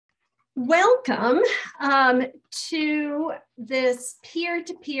Welcome to this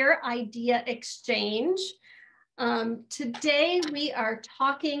peer-to-peer idea exchange. Today we are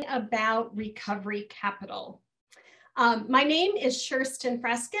talking about recovery capital. My name is Sherston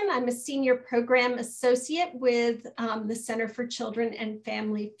Freskin. I'm a senior program associate with the Center for Children and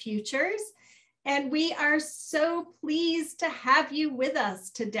Family Futures. And we are so pleased to have you with us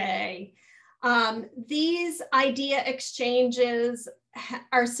today. These idea exchanges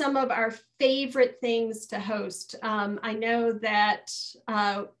are some of our favorite things to host. I know that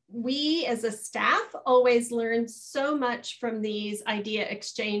we as a staff always learn so much from these idea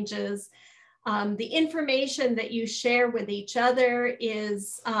exchanges. The information that you share with each other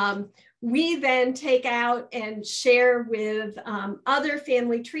is we then take out and share with other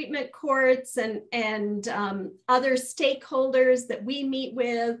family treatment courts and other stakeholders that we meet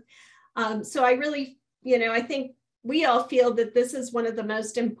with. So I really, I think we all feel that this is one of the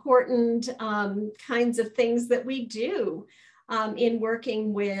most important kinds of things that we do in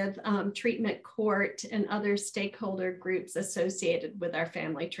working with treatment court and other stakeholder groups associated with our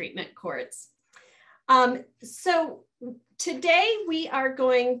family treatment courts. So today we are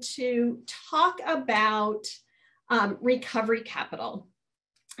going to talk about recovery capital.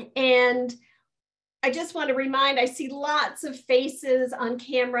 And I just want to remind, I see lots of faces on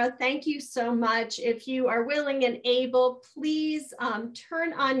camera. Thank you so much. If you are willing and able, please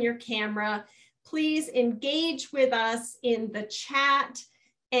turn on your camera. Please engage with us in the chat.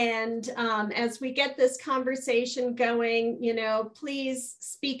 And as we get this conversation going, please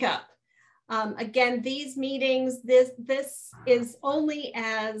speak up. Again, these meetings, this is only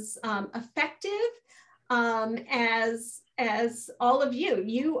as effective as all of you.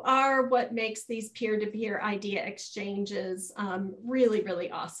 You are what makes these peer-to-peer idea exchanges really,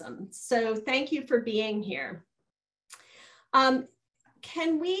 really awesome. So thank you for being here.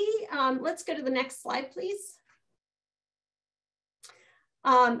 Can we, let's go to the next slide, please.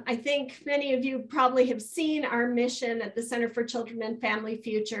 I think many of you probably have seen our mission at the Center for Children and Family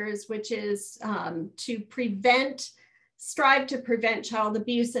Futures, which is to strive to prevent child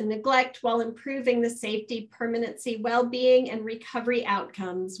abuse and neglect while improving the safety, permanency, well-being, and recovery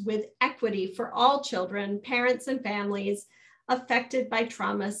outcomes with equity for all children, parents, and families affected by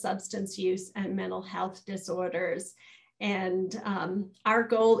trauma, substance use, and mental health disorders. And our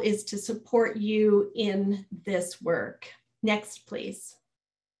goal is to support you in this work. Next, please.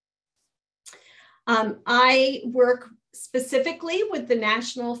 I work specifically with the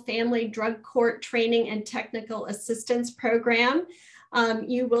National Family Drug Court Training and Technical Assistance Program.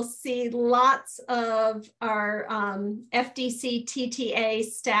 You will see lots of our FTC TTA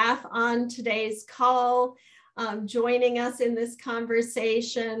staff on today's call, joining us in this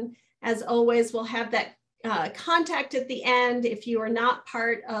conversation. As always, we'll have that contact at the end. If you are not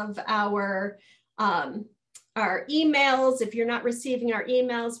part of our emails, if you're not receiving our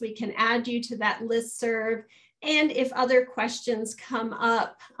emails, we can add you to that listserv. And if other questions come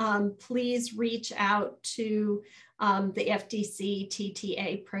up, please reach out to the FTC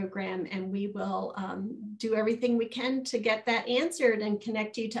TTA program, and we will do everything we can to get that answered and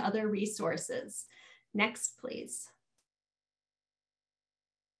connect you to other resources. Next, please.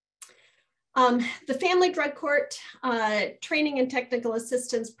 The Family Drug Court Training and Technical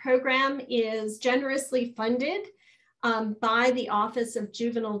Assistance Program is generously funded by the Office of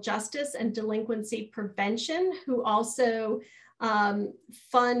Juvenile Justice and Delinquency Prevention, who also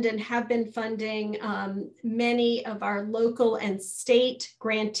fund and have been funding many of our local and state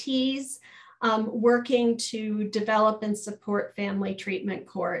grantees working to develop and support family treatment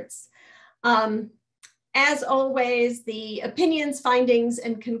courts. As always, the opinions, findings,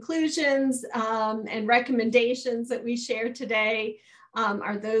 and conclusions and recommendations that we share today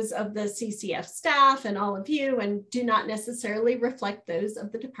are those of the CCF staff and all of you, and do not necessarily reflect those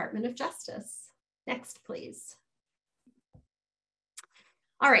of the Department of Justice. Next, please.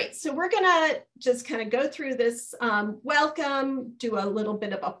 All right, so we're gonna just kind of go through this welcome, do a little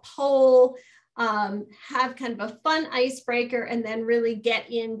bit of a poll, have kind of a fun icebreaker, and then really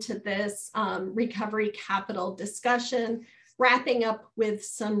get into this recovery capital discussion, wrapping up with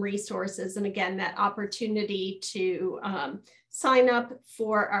some resources. And again, that opportunity to sign up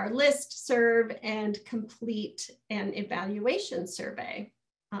for our listserv and complete an evaluation survey.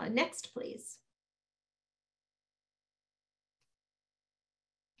 Next, please.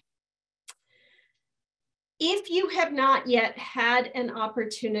 If you have not yet had an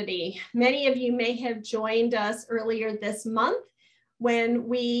opportunity, many of you may have joined us earlier this month when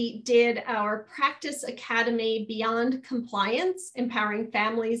we did our Practice Academy Beyond Compliance, Empowering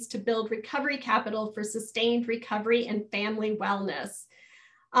Families to Build Recovery Capital for Sustained Recovery and Family Wellness.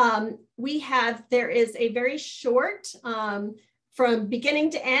 There is a very short, from beginning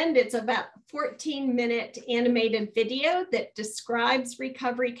to end, it's about 14-minute animated video that describes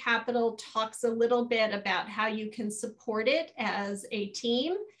Recovery Capital, talks a little bit about how you can support it as a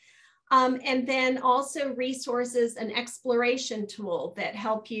team. And then also resources and exploration tool that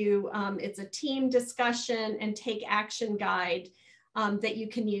help you. It's a team discussion and take action guide that you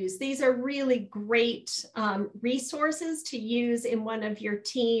can use. These are really great resources to use in one of your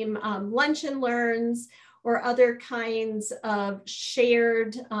team lunch and learns or other kinds of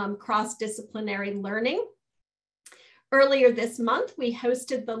shared cross-disciplinary learning. Earlier this month, we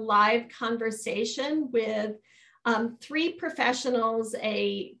hosted the live conversation with 3 professionals,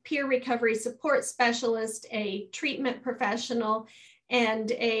 a peer recovery support specialist, a treatment professional,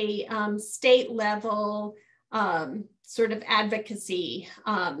 and a state level sort of advocacy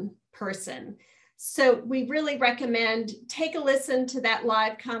person. So we really recommend take a listen to that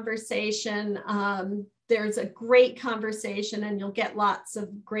live conversation. There's a great conversation and you'll get lots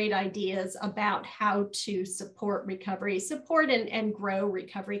of great ideas about how to support and grow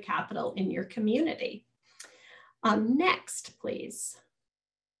Recovery Capital in your community. Next, please.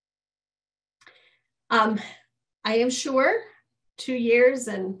 I am sure 2 years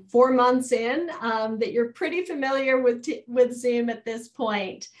and 4 months in that you're pretty familiar with Zoom at this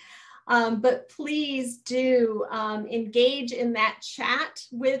point. But please do engage in that chat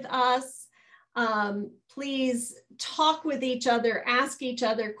with us. Please talk with each other, ask each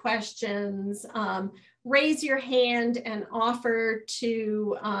other questions, raise your hand and offer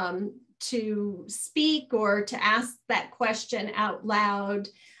to speak or to ask that question out loud.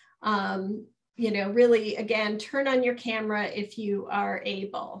 You know, really, again, turn on your camera if you are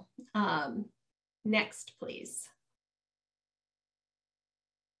able. Next, please.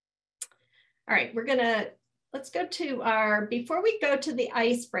 All right, let's go to before we go to the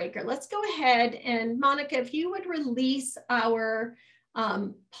icebreaker, let's go ahead and Monica, if you would release our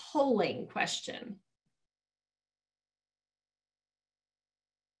polling question.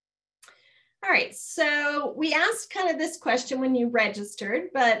 All right, so we asked kind of this question when you registered,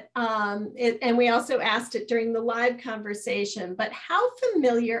 but and we also asked it during the live conversation, but how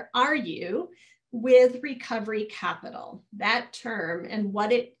familiar are you with Recovery Capital, that term, and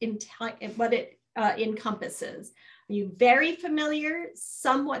what it encompasses? Are you very familiar,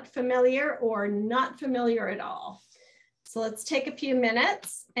 somewhat familiar, or not familiar at all? So let's take a few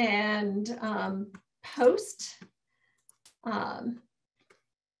minutes and post.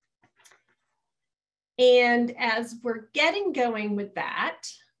 And as we're getting going with that,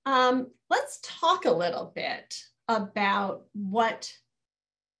 let's talk a little bit about what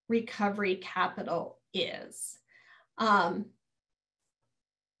Recovery Capital is. Monica,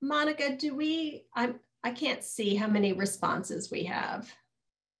 I can't see how many responses we have.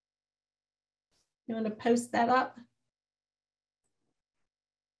 You want to post that up?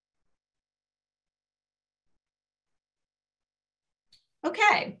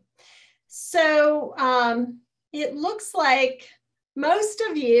 Okay. So it looks like most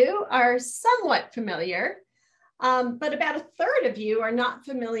of you are somewhat familiar, but about a third of you are not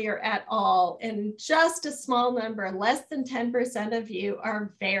familiar at all. And just a small number, less than 10% of you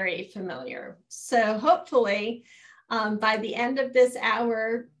are very familiar. So hopefully by the end of this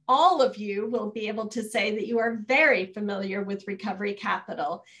hour, all of you will be able to say that you are very familiar with Recovery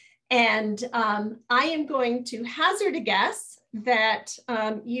Capital. And I am going to hazard a guess that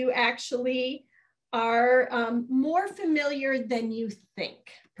you actually are more familiar than you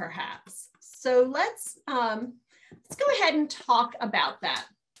think, perhaps. So let's go ahead and talk about that.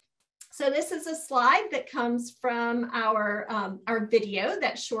 So this is a slide that comes from our video,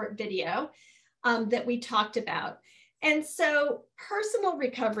 that short video that we talked about. And so personal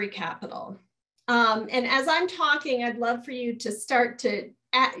Recovery Capital. And as I'm talking, I'd love for you to start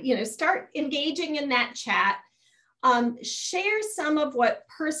engaging in that chat. Share some of what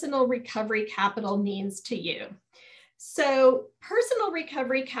personal Recovery Capital means to you. So personal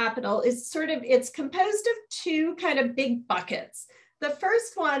Recovery Capital is it's composed of 2 kind of big buckets. The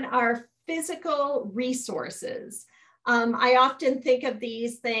first one are physical resources. I often think of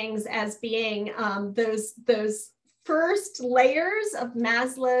these things as being those first layers of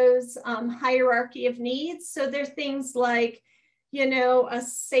Maslow's hierarchy of needs. So they're things like, you know, a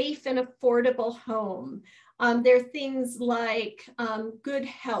safe and affordable home. They're things like good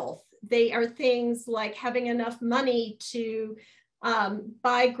health. They are things like having enough money to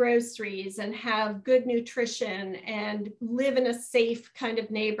buy groceries and have good nutrition and live in a safe kind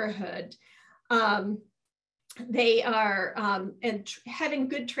of neighborhood. They are and having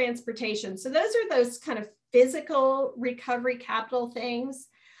good transportation. So those are those kind of physical Recovery Capital things.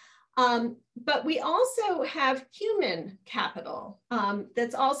 But we also have human capital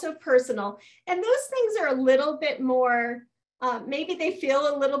that's also personal. And those things are a little bit more, maybe they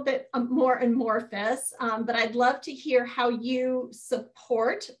feel a little bit more amorphous, but I'd love to hear how you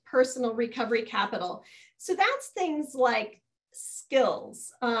support personal recovery capital. So that's things like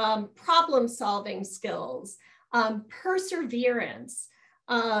skills, problem-solving skills, perseverance,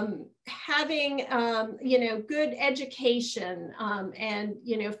 having, good education, and,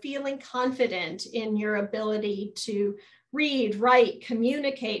 feeling confident in your ability to read, write,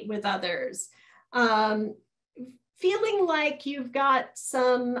 communicate with others, feeling like you've got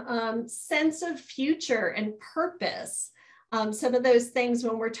some sense of future and purpose. Some of those things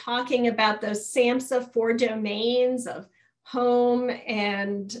when we're talking about those SAMHSA 4 domains of home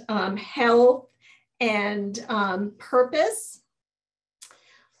and health and purpose.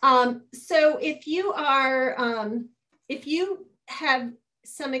 So if you have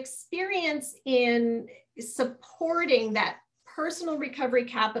some experience in supporting that personal recovery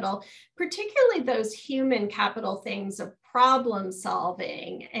capital, particularly those human capital things of problem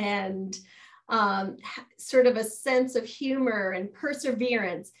solving and sort of a sense of humor and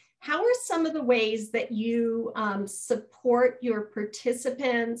perseverance, how are some of the ways that you support your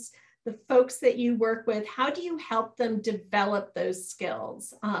participants, the folks that you work with? How do you help them develop those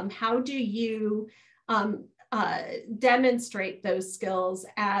skills? How do you demonstrate those skills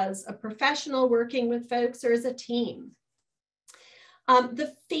as a professional working with folks or as a team?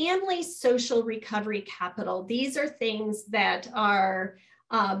 The family social recovery capital, these are things that are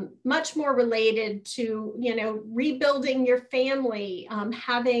much more related to, rebuilding your family,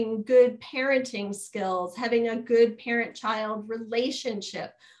 having good parenting skills, having a good parent-child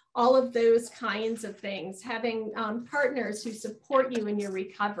relationship, all of those kinds of things, having partners who support you in your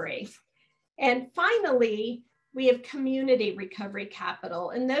recovery. And finally, we have community recovery capital.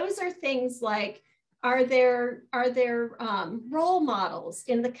 And those are things like, are there role models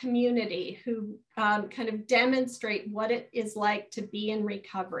in the community who kind of demonstrate what it is like to be in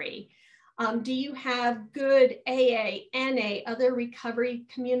recovery? Do you have good AA, NA, other recovery,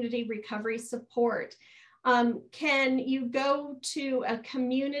 community recovery support? Can you go to a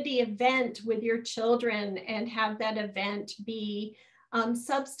community event with your children and have that event be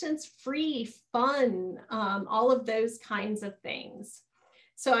substance-free, fun, all of those kinds of things?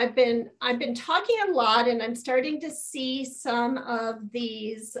 So I've been talking a lot, and I'm starting to see some of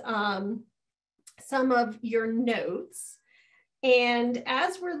these, some of your notes. And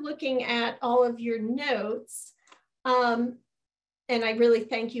as we're looking at all of your notes, and I really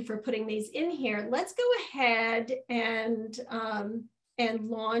thank you for putting these in here, let's go ahead and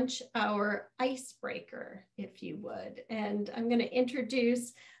launch our icebreaker, if you would. And I'm going to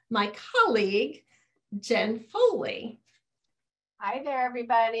introduce my colleague, Jen Foley. Hi there,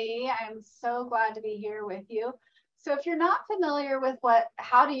 everybody. I'm so glad to be here with you. So if you're not familiar with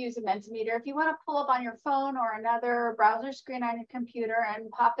how to use a Mentimeter, if you want to pull up on your phone or another browser screen on your computer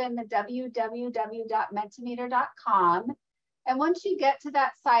and pop in the www.mentimeter.com. And once you get to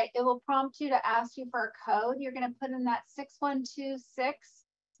that site, it will prompt you to ask you for a code. You're going to put in that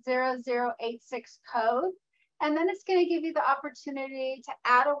 61260086 code. And then it's going to give you the opportunity to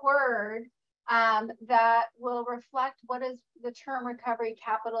add a word that will reflect what does the term recovery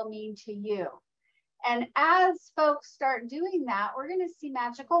capital mean to you. And as folks start doing that, we're going to see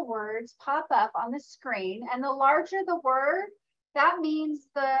magical words pop up on the screen. And the larger the word, that means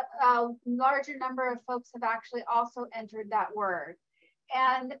the larger number of folks have actually also entered that word.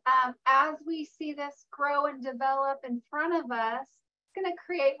 And as we see this grow and develop in front of us, it's going to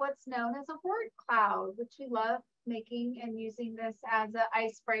create what's known as a word cloud, which we love making and using this as an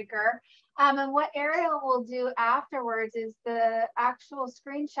icebreaker. And what Ariel will do afterwards is the actual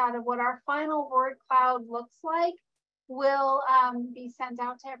screenshot of what our final word cloud looks like will be sent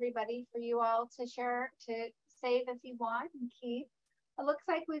out to everybody for you all to share, to save if you want and keep. It looks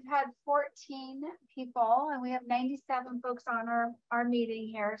like we've had 14 people and we have 97 folks on our meeting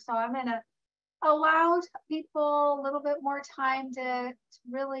here. So I'm going to allow people a little bit more time to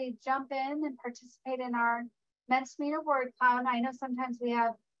really jump in and participate in our Mentimeter word cloud. I know sometimes we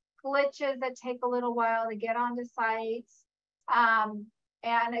have glitches that take a little while to get onto sites. And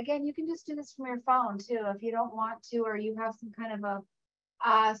again, you can just do this from your phone too if you don't want to, or you have some kind of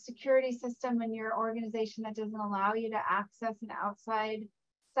a security system in your organization that doesn't allow you to access an outside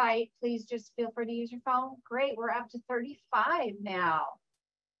site. Please just feel free to use your phone. Great, we're up to 35 now.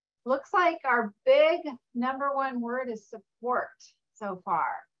 Looks like our big #1 word is support so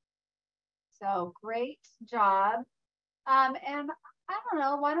far. So great job. And I don't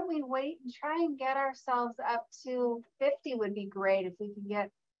know, why don't we wait and try and get ourselves up to 50 would be great if we could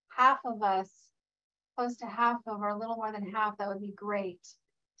get half of us, close to half of, or a little more than half, that would be great,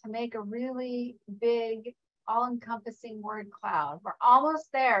 to make a really big, all-encompassing word cloud. We're almost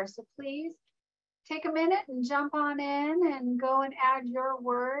there, so please take a minute and jump on in and go and add your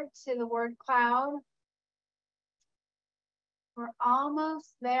word to the word cloud. We're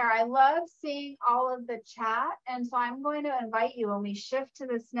almost there. I love seeing all of the chat, and so I'm going to invite you when we shift to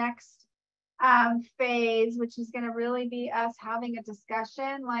this next phase, which is going to really be us having a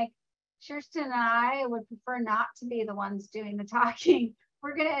discussion. Like Kirsten and I would prefer not to be the ones doing the talking.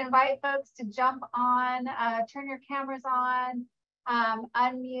 We're going to invite folks to jump on, turn your cameras on,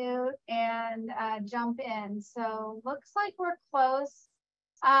 unmute, and jump in. So looks like we're close.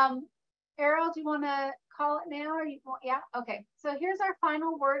 Errol, do you want to call it now? Or yeah, okay. So here's our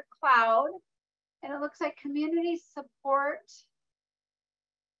final word cloud, and it looks like community support,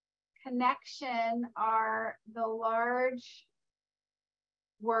 connection are the large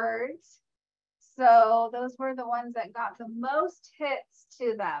words. So those were the ones that got the most hits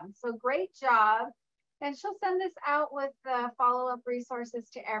to them. So great job. And she'll send this out with the follow-up resources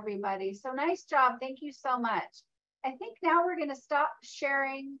to everybody. So nice job. Thank you so much. I think now we're going to stop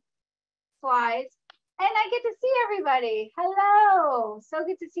sharing slides. And I get to see everybody. Hello. So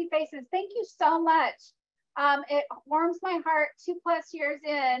good to see faces. Thank you so much. It warms my heart 2+ years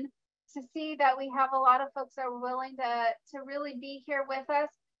in to see that we have a lot of folks that are willing to really be here with us.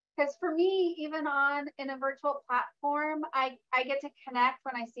 Because for me, even in a virtual platform, I get to connect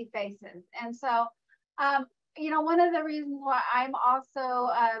when I see faces. And so, you know, one of the reasons why I'm also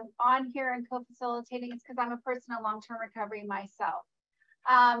on here and co-facilitating is because I'm a person in long-term recovery myself.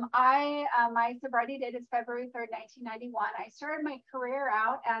 My sobriety date is February 3rd, 1991. I started my career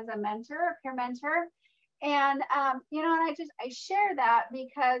out as a mentor, a peer mentor. And, you know, and I share that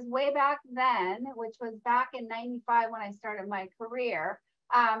because way back then, which was back in 95 when I started my career,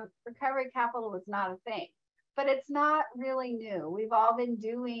 recovery capital was not a thing, but it's not really new. We've all been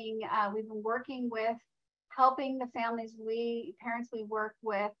doing, we've been working with helping the families parents we work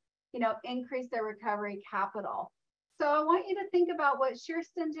with, you know, increase their recovery capital. So I want you to think about what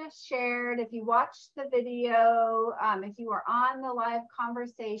Kirsten just shared. If you watched the video, if you were on the live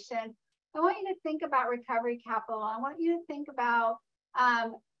conversation, I want you to think about recovery capital. I want you to think about,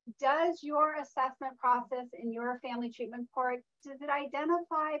 does your assessment process in your family treatment court, does it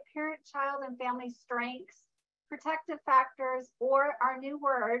identify parent, child, and family strengths, protective factors, or our new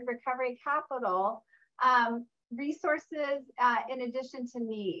word, recovery capital, resources in addition to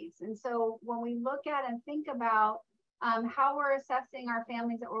needs? And so when we look at and think about how we're assessing our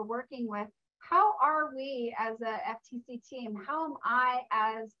families that we're working with, how are we as a FTC team? How am I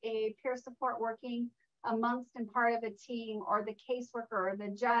as a peer support working amongst and part of a team, or the caseworker or the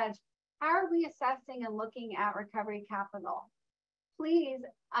judge? How are we assessing and looking at recovery capital? Please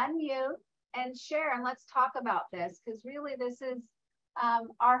unmute and share, and let's talk about this, because really this is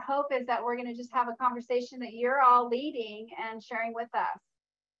our hope is that we're going to just have a conversation that you're all leading and sharing with us.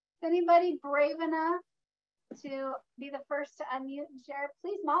 Is anybody brave enough to be the first to unmute and share?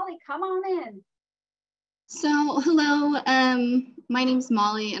 Please, Molly, come on in. So, hello, my name's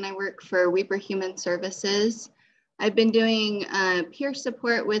Molly and I work for Weber Human Services. I've been doing peer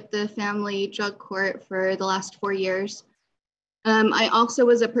support with the Family Drug Court for the last 4 years. I also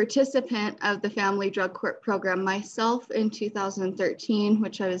was a participant of the Family Drug Court program myself in 2013,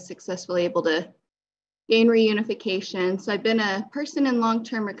 which I was successfully able to gain reunification. So I've been a person in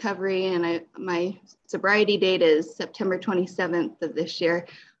long-term recovery, and my sobriety date is September 27th of this year.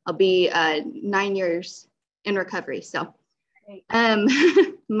 I'll be 9 years in recovery. So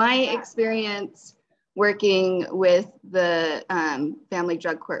my experience working with the Family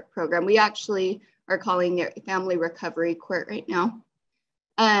Drug Court program, we actually are calling it Family Recovery Court right now.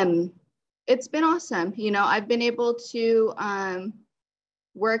 It's been awesome. You know, I've been able to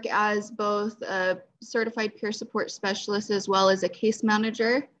work as both a certified peer support specialist as well as a case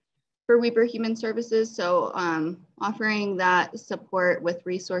manager for Weber Human Services. So offering that support with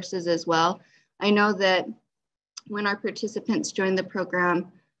resources as well. I know that when our participants join the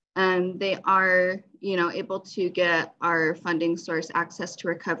program, they are, you know, able to get our funding source, access to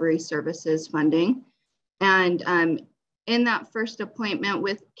recovery services funding. And in that first appointment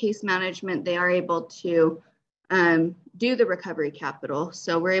with case management, they are able to do the recovery capital.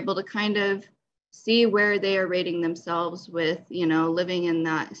 So we're able to kind of see where they are rating themselves with, you know, living in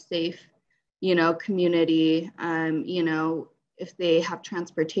that safe, you know, community. You know, if they have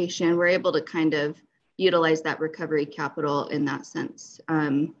transportation, we're able to kind of utilize that recovery capital in that sense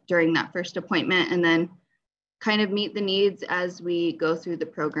during that first appointment, and then kind of meet the needs as we go through the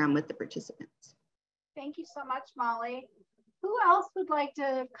program with the participants. Thank you so much, Molly. Who else would like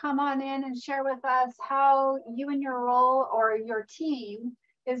to come on in and share with us how you and your role or your team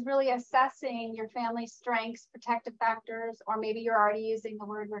is really assessing your family's strengths, protective factors, or maybe you're already using the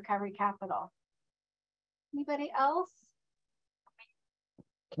word recovery capital? Anybody else?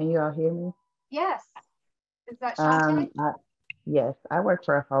 Can you all hear me? Yes. Is that Shantae? Yes, I work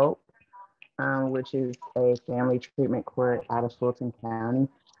for Hope, which is a family treatment court out of Fulton County.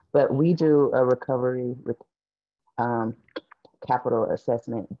 But we do a recovery capital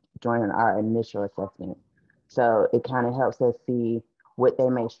assessment during our initial assessment. So it kind of helps us see what they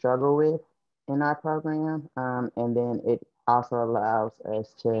may struggle with in our program. And then it also allows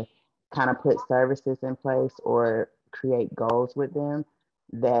us to kind of put services in place or create goals with them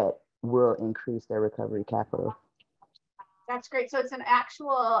that will increase their recovery capital. That's great. So it's an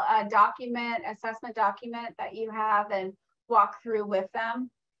actual document, assessment document that you have and walk through with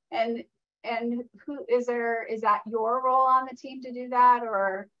them. And who is that your role on the team to do that,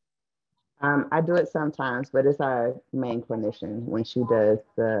 or? I do it sometimes, but it's our main clinician when she does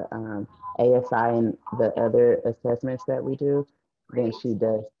the ASI and the other assessments that we do. Great. Then she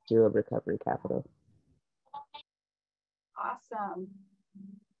does do a recovery capital. Awesome.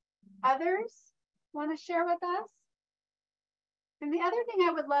 Others want to share with us? And the other thing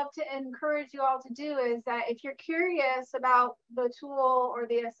I would love to encourage you all to do is that if you're curious about the tool or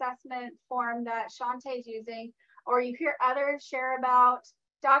the assessment form that Shantae is using, or you hear others share about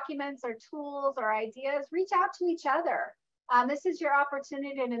documents or tools or ideas, reach out to each other. This is your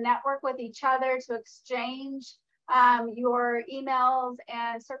opportunity to network with each other, to exchange your emails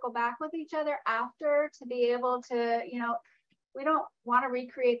and circle back with each other after, to be able to, we don't want to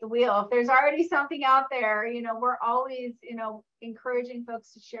recreate the wheel. If there's already something out there, we're always, encouraging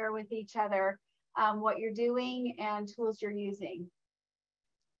folks to share with each other what you're doing and tools you're using.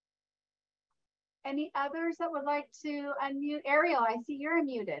 Any others that would like to unmute? Ariel, I see you're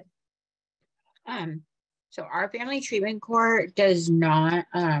unmuted. So our family treatment court does not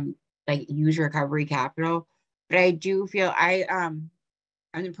use recovery capital, but I do feel I'm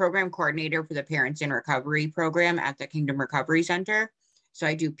the program coordinator for the Parents in Recovery program at the Kingdom Recovery Center. So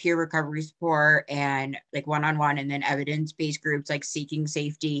I do peer recovery support and one-on-one, and then evidence-based groups like Seeking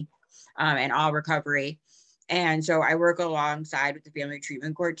Safety and All Recovery. And so I work alongside with the family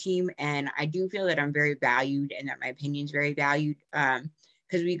treatment court team, and I do feel that I'm very valued and that my opinion is very valued because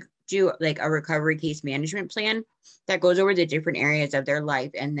we do a recovery case management plan that goes over the different areas of their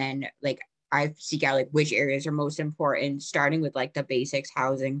life, and then I seek out which areas are most important, starting with the basics,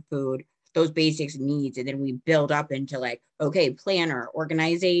 housing, food, those basics needs. And then we build up into okay, planner,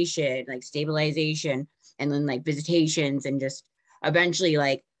 organization, stabilization, and then visitations, and just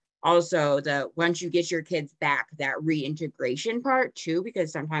eventually also once you get your kids back, that reintegration part too,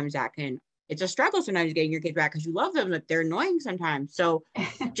 because sometimes it's a struggle sometimes getting your kids back because you love them, but they're annoying sometimes. So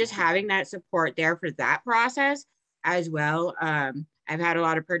just having that support there for that process as well. I've had a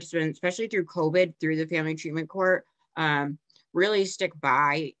lot of participants, especially through COVID, through the family treatment court, really stick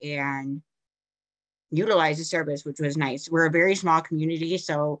by and utilize the service, which was nice. We're a very small community,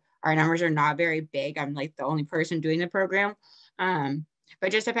 so our numbers are not very big. I'm the only person doing the program.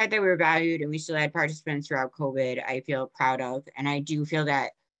 But just the fact that we were valued and we still had participants throughout COVID, I feel proud of. And I do feel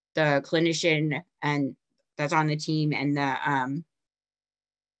that the clinician and that's on the team and the, I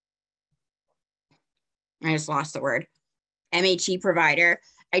just lost the word, MHE provider,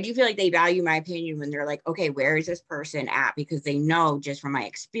 I do feel they value my opinion when they're okay, where is this person at? Because they know just from my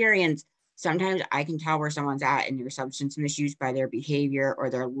experience, sometimes I can tell where someone's at in their substance misuse by their behavior or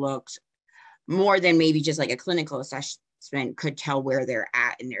their looks, more than maybe just a clinical assessment could tell where they're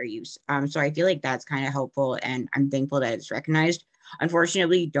at in their use. So I feel that's kind of helpful, and I'm thankful that it's recognized.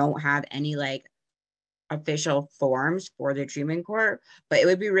 Unfortunately, don't have any official forms for the treatment court, but it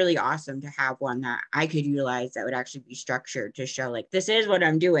would be really awesome to have one that I could utilize that would actually be structured to show this is what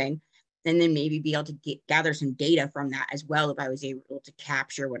I'm doing, and then maybe be able to gather some data from that as well if I was able to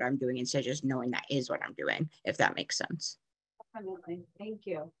capture what I'm doing instead of just knowing that is what I'm doing, if that makes sense. Definitely. Thank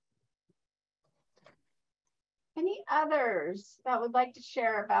you. Any others that would like to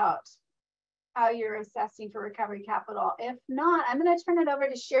share about how you're assessing for recovery capital? If not, I'm going to turn it over to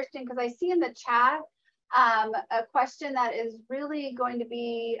Kirsten, because I see in the chat a question that is really going to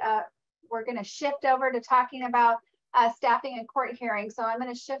be, we're going to shift over to talking about staffing and court hearings. So I'm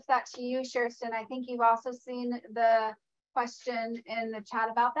going to shift that to you, Kirsten. I think you've also seen the question in the chat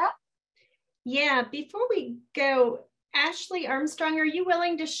about that. Yeah, before we go, Ashley Armstrong, are you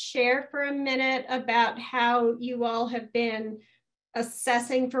willing to share for a minute about how you all have been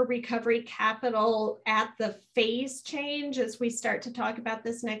assessing for recovery capital at the phase change as we start to talk about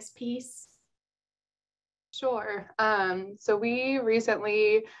this next piece? Sure. So we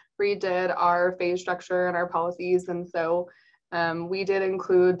recently redid our phase structure and our policies. And so we did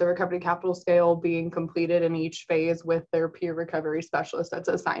include the recovery capital scale being completed in each phase with their peer recovery specialist that's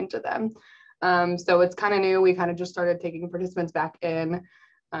assigned to them. So it's kind of new. We kind of just started taking participants back in.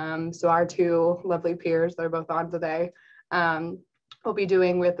 So our two lovely peers, they're both on today, will be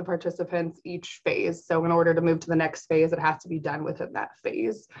doing with the participants each phase. So in order to move to the next phase, it has to be done within that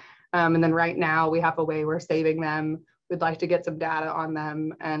phase. And then right now we have a way we're saving them. We'd like to get some data on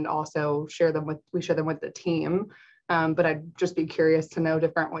them and also share them with the team. But I'd just be curious to know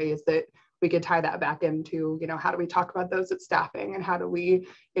different ways that we could tie that back into, how do we talk about those at staffing, and how do we,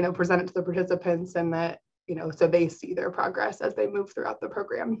 present it to the participants, and that, so they see their progress as they move throughout the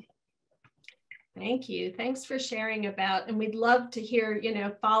program. Thank you. Thanks for sharing about, and we'd love to hear,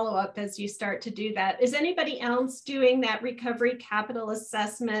 follow up as you start to do that. Is anybody else doing that recovery capital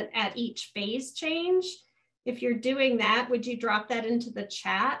assessment at each phase change? If you're doing that, would you drop that into the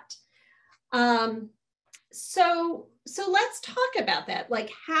chat? So let's talk about that.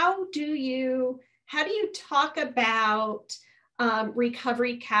 Like, how do you talk about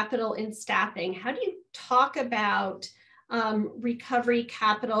recovery capital in staffing? How do you talk about recovery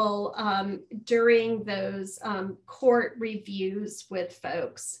capital during those court reviews with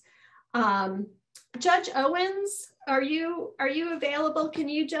folks? Judge Owens, are you available? Can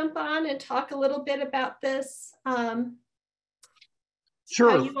you jump on and talk a little bit about this?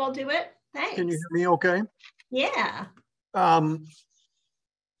 Sure. How you all do it? Thanks. Can you hear me okay? Yeah. The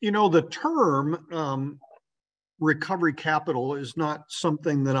term recovery capital is not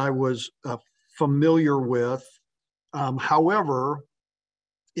something that I was familiar with. However,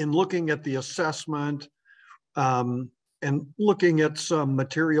 in looking at the assessment and looking at some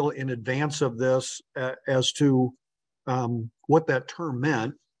material in advance of this as to what that term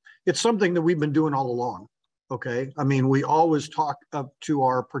meant, it's something that we've been doing all along. Okay. I mean, we always talk up to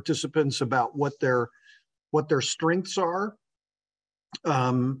our participants about what their strengths are.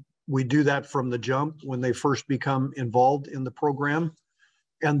 We do that from the jump when they first become involved in the program,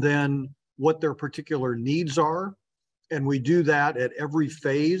 and then what their particular needs are. And we do that at every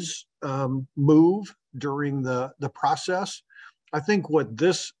phase move during the process. I think what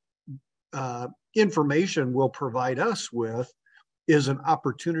this information will provide us with is an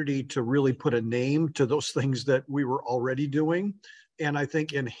opportunity to really put a name to those things that we were already doing, and I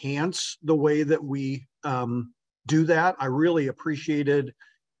think enhance the way that we do that. I really appreciated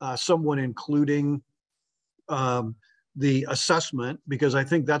someone including the assessment, because I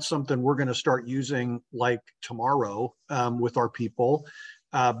think that's something we're going to start using like tomorrow with our people,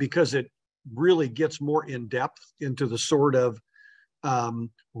 because it really gets more in depth into the sort of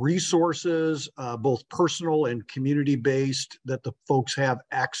resources, both personal and community-based, that the folks have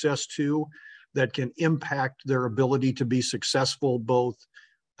access to that can impact their ability to be successful both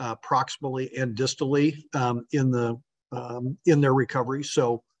proximally and distally in their recovery.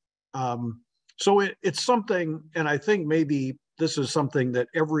 So it's something, and I think maybe this is something that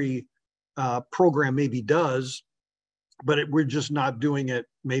every program maybe does, but we're just not doing it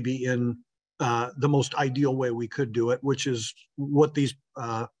maybe in the most ideal way we could do it, which is what these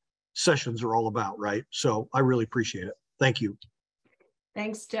sessions are all about, right? So I really appreciate it. Thank you.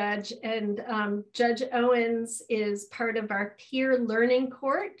 Thanks, Judge. And Judge Owens is part of our peer learning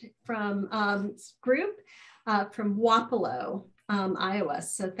court from group from Wapello, Iowa.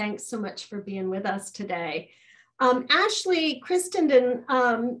 So thanks so much for being with us today. Ashley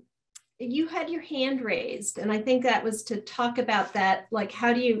Christenden, you had your hand raised, and I think that was to talk about that. Like,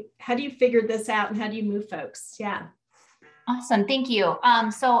 how do you figure this out, and how do you move folks? Yeah. Awesome, thank you.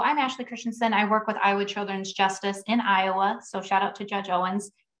 So I'm Ashley Christensen. I work with Iowa Children's Justice in Iowa. So shout out to Judge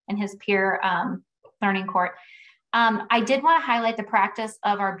Owens and his peer learning court. I did want to highlight the practice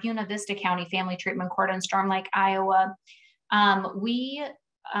of our Buena Vista County Family Treatment Court in Storm Lake, Iowa.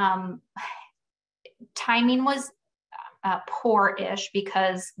 Timing was poor-ish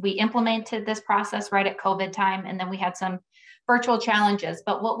because we implemented this process right at COVID time, and then we had some virtual challenges.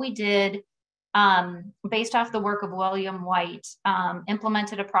 But what we did, based off the work of William White,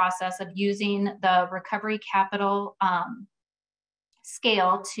 implemented a process of using the recovery capital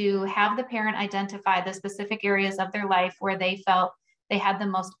scale to have the parent identify the specific areas of their life where they felt they had the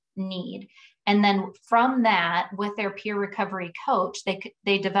most need. And then from that, with their peer recovery coach,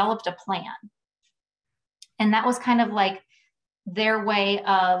 they developed a plan. And that was kind of like their way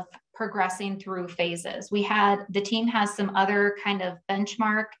of progressing through phases. The team has some other kind of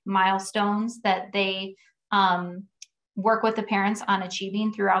benchmark milestones that they work with the parents on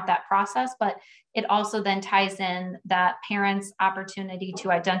achieving throughout that process, but it also then ties in that parents' opportunity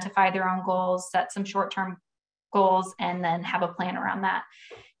to identify their own goals, set some short-term goals and then have a plan around that.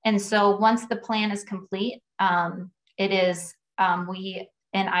 And so once the plan is complete, we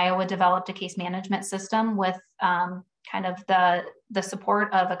in Iowa developed a case management system with kind of the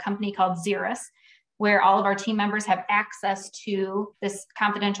support of a company called Xeris, where all of our team members have access to this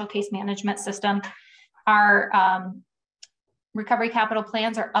confidential case management system. Our recovery capital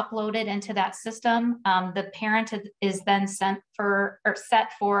plans are uploaded into that system. The parent is then set for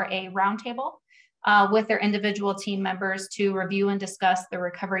a roundtable with their individual team members to review and discuss the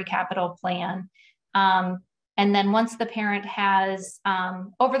recovery capital plan. And then once the parent has,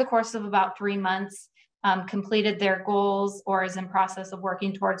 over the course of about 3 months, completed their goals or is in process of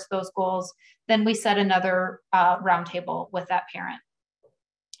working towards those goals, then we set another roundtable with that parent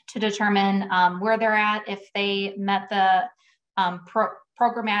to determine where they're at, if they met the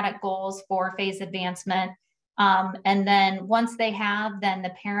programmatic goals for phase advancement. And then once they have, then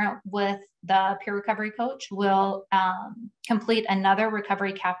the parent with the peer recovery coach will complete another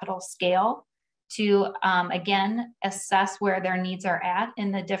recovery capital scale to, again, assess where their needs are at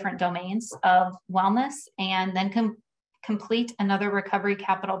in the different domains of wellness, and then complete another recovery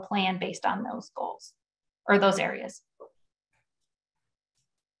capital plan based on those goals or those areas.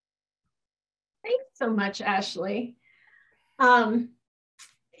 Thanks so much, Ashley.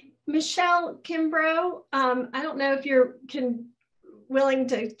 Michelle Kimbrough, I don't know if you're willing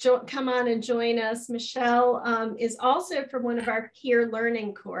to come on and join us. Michelle is also from one of our peer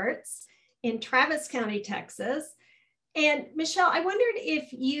learning courts in Travis County, Texas. And Michelle, I wondered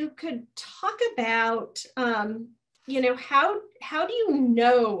if you could talk about, how do you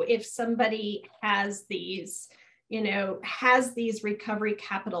know if somebody has these, has these recovery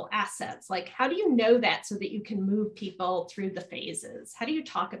capital assets? Like, how do you know that so that you can move people through the phases? How do you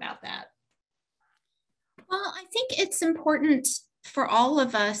talk about that? Well, I think it's important for all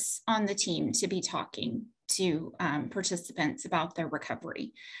of us on the team to be talking to participants about their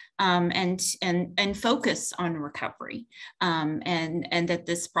recovery and focus on recovery and that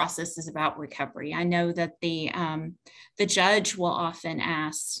this process is about recovery. I know that the judge will often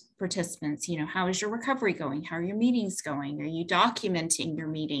ask participants, how is your recovery going? How are your meetings going? Are you documenting your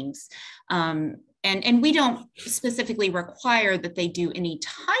meetings? And we don't specifically require that they do any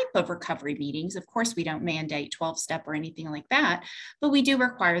type of recovery meetings. Of course, we don't mandate 12-step or anything like that, but we do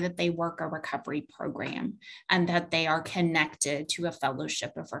require that they work a recovery program and that they are connected to a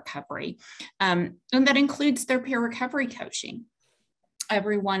fellowship of recovery. And that includes their peer recovery coaching.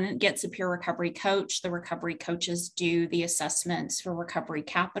 Everyone gets a peer recovery coach. The recovery coaches do the assessments for recovery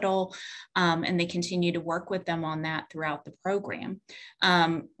capital, and they continue to work with them on that throughout the program.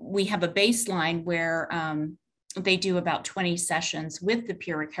 We have a baseline where they do about 20 sessions with the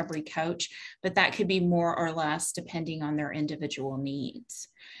peer recovery coach, but that could be more or less depending on their individual needs.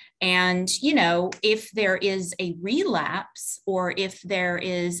 And, if there is a relapse or if there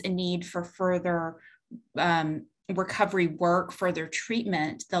is a need for further recovery work, further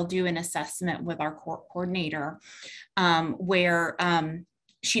treatment, they'll do an assessment with our coordinator where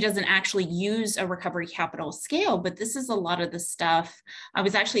she doesn't actually use a recovery capital scale, but this is a lot of the stuff. I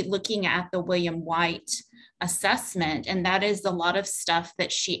was actually looking at the William White assessment, and that is a lot of stuff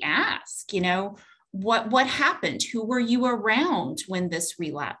that she asked, what happened? Who were you around when this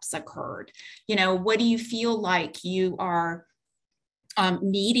relapse occurred? What do you feel like you are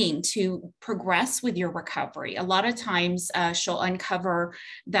needing to progress with your recovery? A lot of times she'll uncover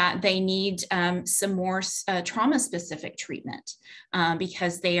that they need some more trauma-specific treatment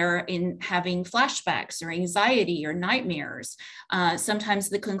because they are having flashbacks or anxiety or nightmares. Sometimes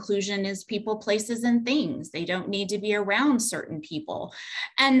the conclusion is people, places, and things. They don't need to be around certain people.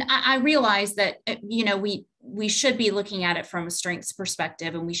 And I realize that, we should be looking at it from a strengths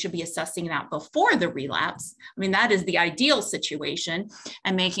perspective, and we should be assessing that before the relapse. I mean, that is the ideal situation,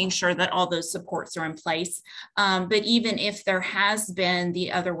 and making sure that all those supports are in place. But even if there has been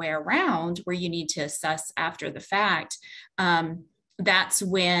the other way around where you need to assess after the fact, that's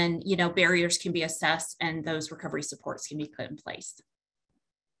when, barriers can be assessed and those recovery supports can be put in place.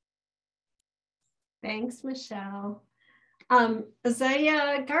 Thanks, Michelle.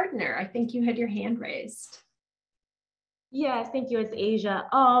 Isaiah Gardner, I think you had your hand raised. Yes, thank you. It's Asia.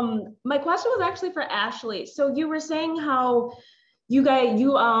 My question was actually for Ashley. So you were saying how you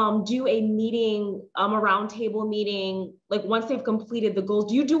do a meeting, a roundtable meeting, like once they've completed the goals.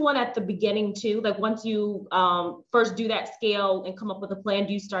 Do you do one at the beginning too? Like once you first do that scale and come up with a plan,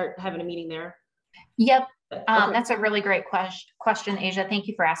 do you start having a meeting there? Yep. Okay. That's a really great question, Asia. Thank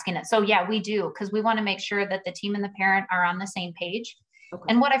you for asking it. So yeah, we do, because we want to make sure that the team and the parent are on the same page. Okay.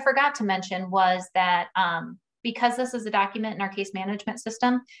 And what I forgot to mention was that because this is a document in our case management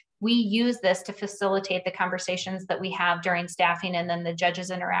system, we use this to facilitate the conversations that we have during staffing and then the judge's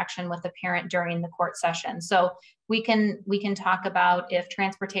interaction with the parent during the court session. So we can talk about if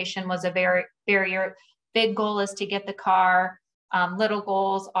transportation was a barrier. Big goal is to get the car. Little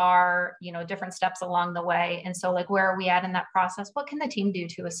goals are, different steps along the way. And so like, where are we at in that process? What can the team do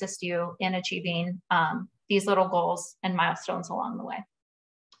to assist you in achieving these little goals and milestones along the way?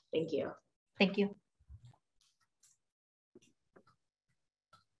 Thank you. Thank you.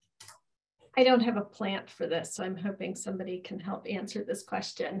 I don't have a plant for this, so I'm hoping somebody can help answer this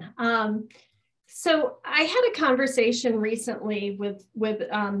question. So I had a conversation recently with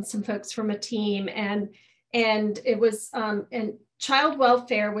some folks from a team, and it was, and child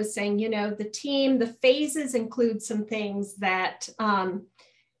welfare was saying, the phases include some things that,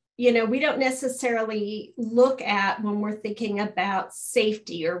 we don't necessarily look at when we're thinking about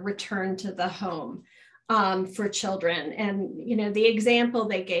safety or return to the home. For children. And, the example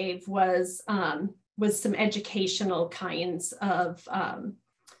they gave was some educational kinds of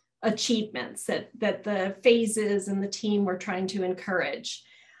achievements that the phases and the team were trying to encourage.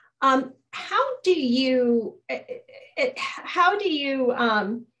 How do you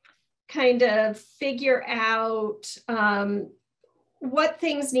kind of figure out what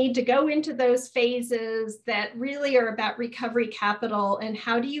things need to go into those phases that really are about recovery capital, and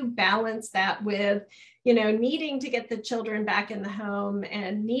how do you balance that with needing to get the children back in the home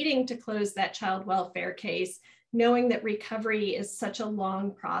and needing to close that child welfare case, knowing that recovery is such a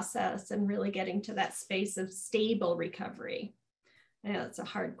long process and really getting to that space of stable recovery? I know it's a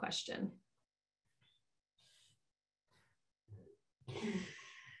hard question.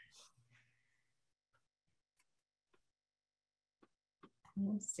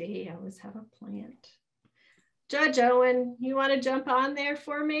 Let's see, I always have a plant. Judge Owen, you want to jump on there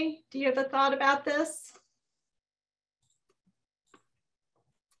for me? Do you have a thought about this?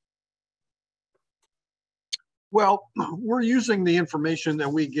 Well, we're using the information that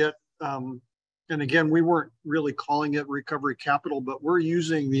we get, and again, we weren't really calling it recovery capital, but we're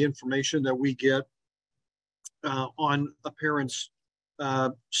using the information that we get on a parent's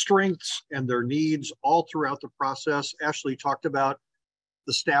strengths and their needs all throughout the process. Ashley talked about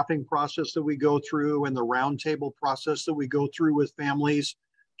the staffing process that we go through and the roundtable process that we go through with families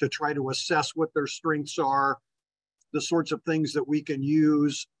to try to assess what their strengths are, the sorts of things that we can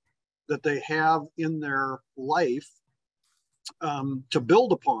use that they have in their life to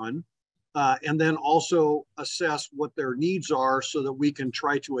build upon, and then also assess what their needs are so that we can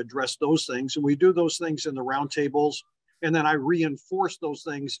try to address those things. And we do those things in the roundtables, and then I reinforce those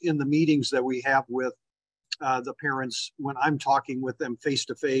things in the meetings that we have with the parents when I'm talking with them face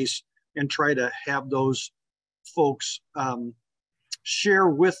to face, and try to have those folks share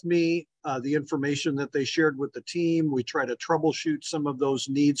with me the information that they shared with the team. We try to troubleshoot some of those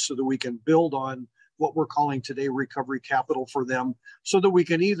needs so that we can build on what we're calling today recovery capital for them, so that we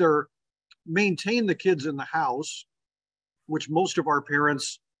can either maintain the kids in the house, which most of our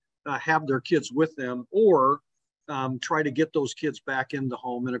parents have their kids with them, or try to get those kids back in the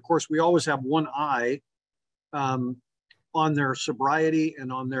home. And of course, we always have one eye on their sobriety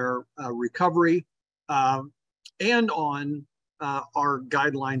and on their recovery, and on our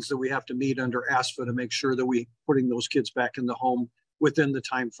guidelines that we have to meet under ASFA to make sure that we putting those kids back in the home within the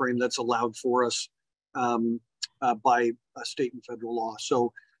time frame that's allowed for us by state and federal law.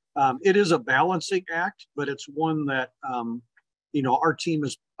 So it is a balancing act, but it's one that our team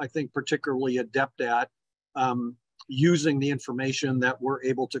is, I think, particularly adept at using the information that we're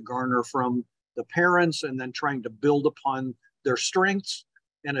able to garner from the parents, and then trying to build upon their strengths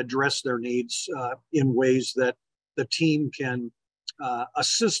and address their needs in ways that the team can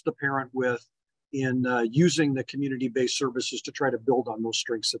assist the parent with in using the community-based services to try to build on those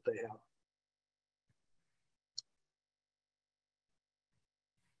strengths that they have.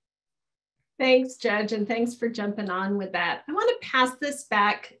 Thanks, Judge, and thanks for jumping on with that. I want to pass this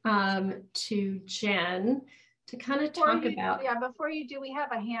back to Jen to kind of talk about. Yeah, before you do, we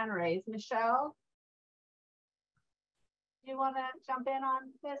have a hand raised. Michelle, do you want to jump in on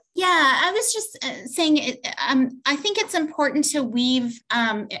this? Yeah, I was just saying, I think it's important to weave,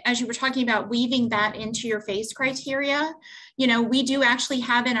 as you were talking about, weaving that into your phase criteria. We do actually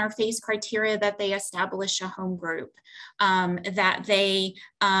have in our phase criteria that they establish a home group, that they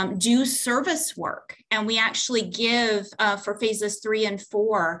do service work. And we actually give, for phases 3 and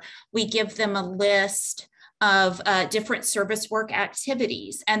 4, we give them a list of different service work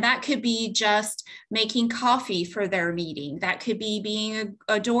activities. And that could be just making coffee for their meeting. That could be being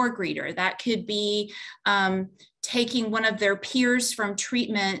a door greeter. That could be, taking one of their peers from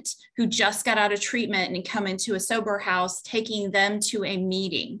treatment who just got out of treatment and come into a sober house, taking them to a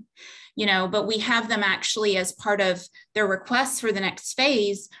meeting, but we have them actually, as part of their requests for the next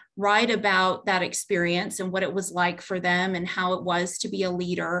phase, write about that experience and what it was like for them and how it was to be a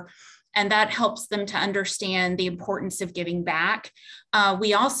leader. And that helps them to understand the importance of giving back.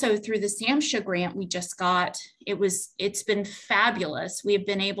 We also, through the SAMHSA grant we just got, it's been fabulous. We've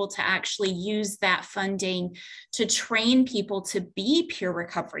been able to actually use that funding to train people to be peer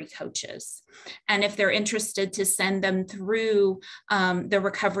recovery coaches. And if they're interested, to send them through the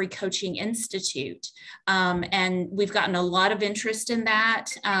Recovery Coaching Institute. And we've gotten a lot of interest in that.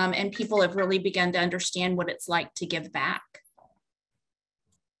 And people have really begun to understand what it's like to give back.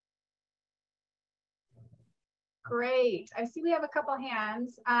 Great. I see we have a couple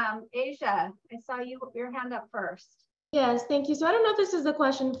hands. Asia, I saw your hand up first. Yes, thank you. So I don't know if this is a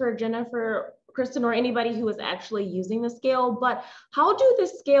question for Jennifer, Kristen, or anybody who is actually using the scale, but how do the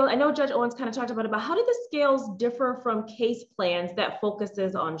scale, I know Judge Owens kind of talked about it, but how do the scales differ from case plans that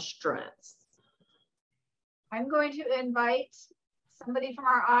focuses on strengths? I'm going to invite somebody from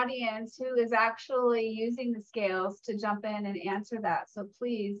our audience who is actually using the scales to jump in and answer that. So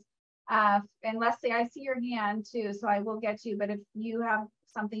please, and Leslie, I see your hand too, so I will get to you, but if you have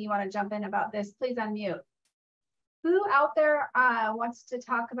something you want to jump in about this, please unmute. Who out there wants to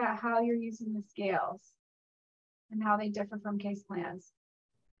talk about how you're using the scales and how they differ from case plans?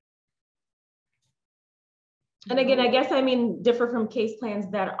 And again, I guess I mean differ from case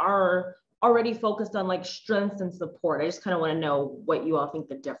plans that are already focused on like strengths and support. I just kind of want to know what you all think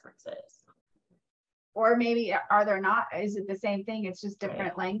the difference is. Or maybe are there not? Is it the same thing? It's just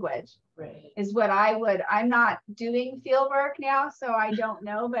different language. Right. Is what I'm not doing field work now, so I don't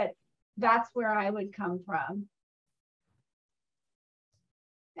know, but that's where I would come from.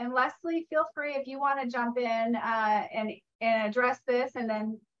 And Leslie, feel free if you want to jump in and address this and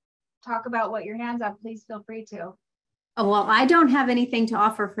then talk about what your hands up, please feel free to. Oh, well, I don't have anything to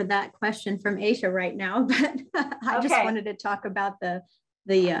offer for that question from Asia right now, but I just wanted to talk about the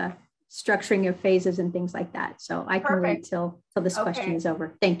structuring of phases and things like that. So I can wait till this question is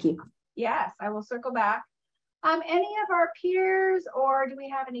over. Thank you. Yes, I will circle back. Any of our peers, or do we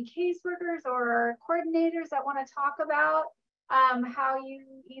have any caseworkers or coordinators that want to talk about how you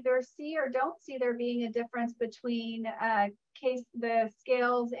either see or don't see there being a difference between the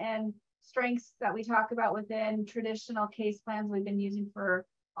scales and strengths that we talk about within traditional case plans we've been using for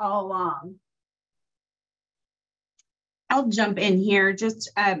all along? I'll jump in here.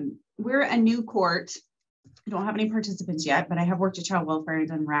 Just we're a new court. I don't have any participants yet, but I have worked at child welfare and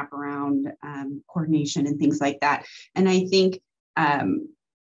done wraparound coordination and things like that. And I think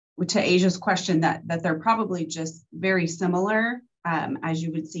to Asia's question that they're probably just very similar, as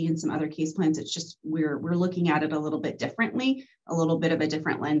you would see in some other case plans. It's just we're looking at it a little bit differently, a little bit of a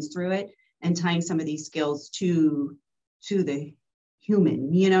different lens through it, and tying some of these skills to the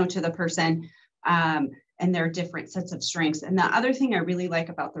human, to the person. And their different sets of strengths. And the other thing I really like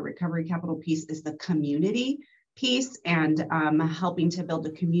about the recovery capital piece is the community piece and helping to build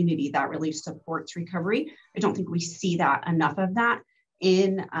a community that really supports recovery. I don't think we see that enough of that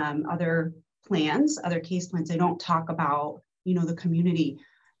in other plans, other case plans. They don't talk about, the community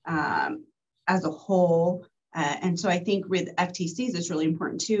as a whole. And so I think with FTCs, it's really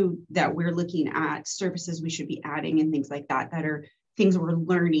important too, that we're looking at services we should be adding and things like that, that are things we're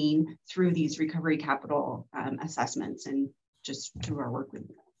learning through these recovery capital assessments and just through our work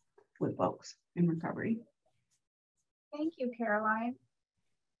with folks in recovery. Thank you, Caroline.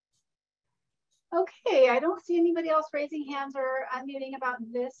 Okay, I don't see anybody else raising hands or unmuting about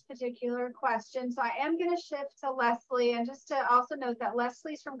this particular question. So I am going to shift to Leslie, and just to also note that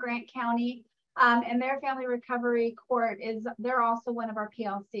Leslie's from Grant County and their family recovery court they're also one of our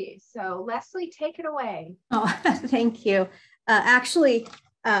PLCs. So Leslie, take it away. Oh, thank you. Actually,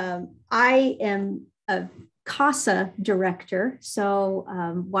 I am a CASA director. So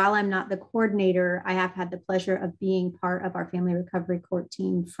while I'm not the coordinator, I have had the pleasure of being part of our family recovery court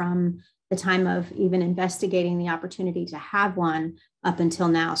team from the time of even investigating the opportunity to have one up until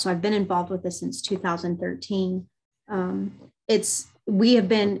now. So I've been involved with this since 2013. We have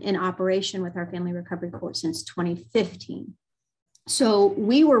been in operation with our family recovery court since 2015. So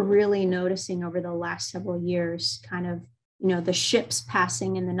we were really noticing over the last several years kind of the ships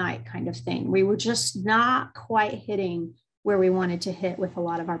passing in the night kind of thing. We were just not quite hitting where we wanted to hit with a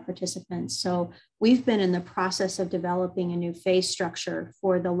lot of our participants. So we've been in the process of developing a new phase structure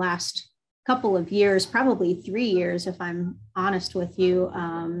for the last couple of years, probably 3 years, if I'm honest with you.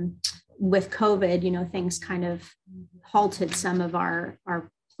 With COVID, things kind of halted some of our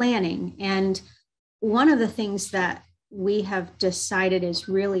planning. And one of the things that we have decided is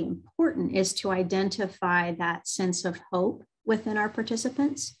really important is to identify that sense of hope within our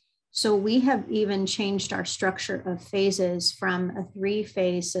participants. So we have even changed our structure of phases from a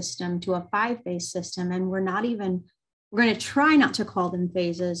 3-phase system to a 5-phase system. And we're going to try not to call them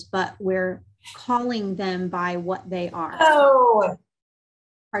phases, but we're calling them by what they are. Oh,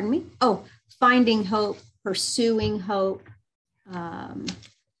 pardon me? Oh, finding hope, pursuing hope,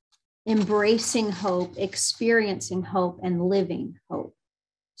 embracing hope, experiencing hope, and living hope.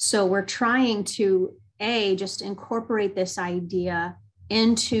 So we're trying to, just incorporate this idea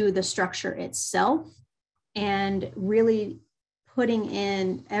into the structure itself and really putting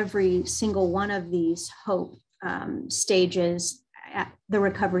in every single one of these hope stages at the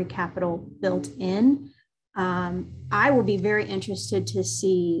recovery capital built in. I will be very interested to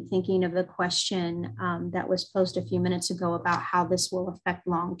see, thinking of the question that was posed a few minutes ago about how this will affect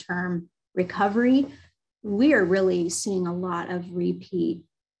long-term recovery. We are really seeing a lot of repeat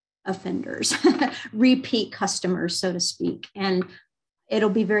offenders, repeat customers, so to speak. And it'll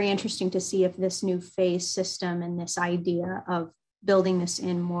be very interesting to see if this new phase system and this idea of building this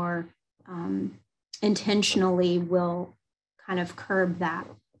in more intentionally will kind of curb that.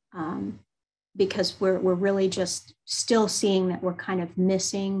 Because we're really just still seeing that we're kind of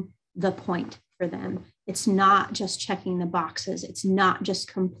missing the point for them. It's not just checking the boxes. It's not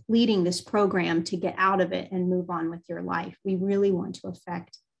just completing this program to get out of it and move on with your life. We really want to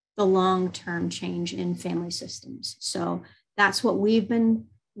affect the long-term change in family systems. So that's what we've been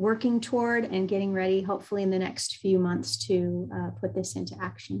working toward and getting ready, hopefully in the next few months, to put this into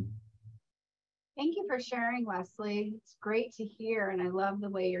action. Thank you for sharing, Leslie. It's great to hear, and I love the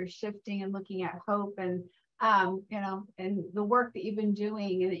way you're shifting and looking at hope and and the work that you've been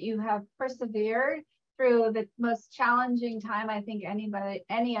doing, and that you have persevered through the most challenging time I think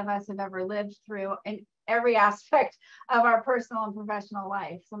any of us have ever lived through in every aspect of our personal and professional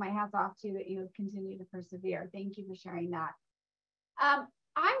life. So my hat's off to you that you have continued to persevere. Thank you for sharing that. I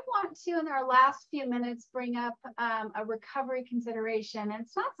want to, in our last few minutes, bring up a recovery consideration. And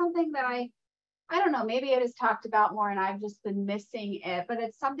it's not something that I don't know, maybe it is talked about more and I've just been missing it, but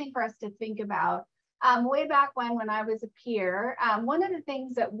it's something for us to think about. Way back when I was a peer, one of the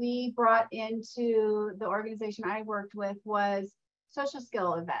things that we brought into the organization I worked with was social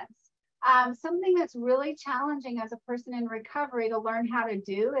skill events. Something that's really challenging as a person in recovery to learn how to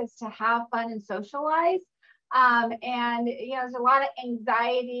do is to have fun and socialize. And there's a lot of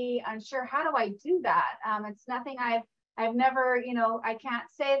anxiety, unsure, how do I do that? It's nothing I've never, I can't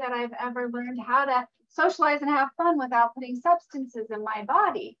say that I've ever learned how to socialize and have fun without putting substances in my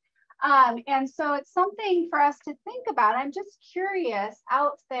body. And so it's something for us to think about. I'm just curious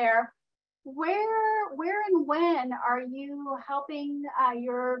out there, where and when are you helping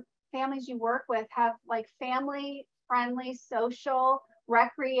your families you work with have like family friendly, social,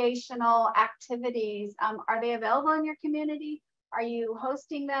 recreational activities? Are they available in your community? Are you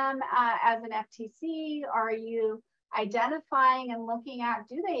hosting them as an FTC? Are you identifying and looking at,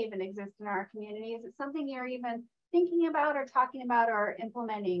 do they even exist in our community? Is it something you're even thinking about or talking about or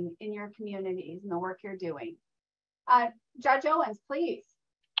implementing in your communities and the work you're doing? Judge Owens, please.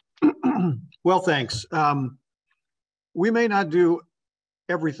 Well, thanks. We may not do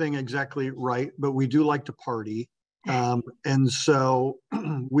everything exactly right, but we do like to party. And so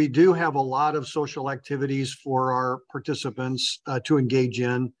we do have a lot of social activities for our participants to engage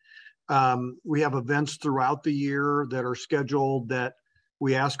in. We have events throughout the year that are scheduled that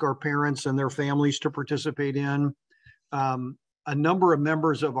we ask our parents and their families to participate in. A number of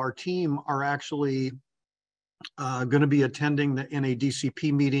members of our team are actually going to be attending the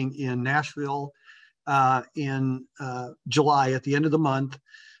NADCP meeting in Nashville in July at the end of the month.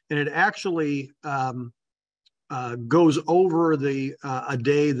 And it actually goes over a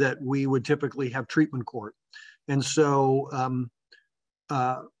day that we would typically have treatment court. And so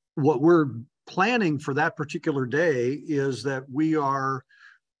what we're planning for that particular day is that we are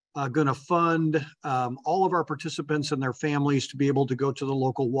going to fund all of our participants and their families to be able to go to the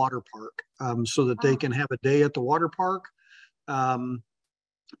local water park so that they can have a day at the water park and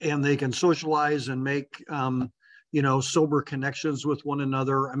they can socialize and make, sober connections with one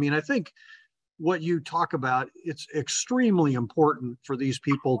another. I mean, I think what you talk about, it's extremely important for these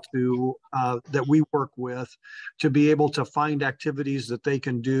people to that we work with to be able to find activities that they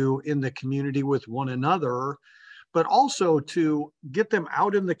can do in the community with one another, but also to get them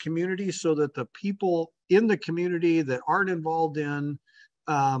out in the community so that the people in the community that aren't involved in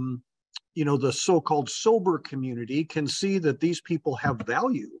the so-called sober community can see that these people have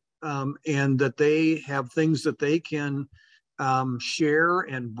value and that they have things that they can share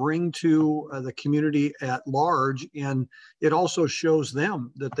and bring to the community at large. And it also shows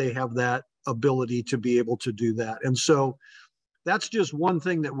them that they have that ability to be able to do that. And so that's just one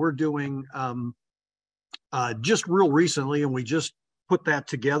thing that we're doing just real recently. And we just put that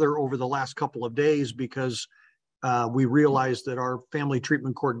together over the last couple of days because we realized that our family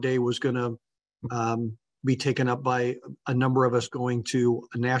treatment court day was going to be taken up by a number of us going to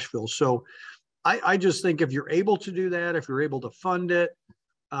Nashville. So I just think if you're able to do that, if you're able to fund it,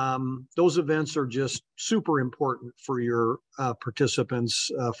 those events are just super important for your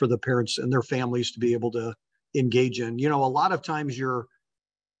participants, for the parents and their families to be able to engage in. You know, a lot of times your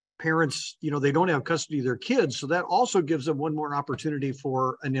parents, you know, they don't have custody of their kids. So that also gives them one more opportunity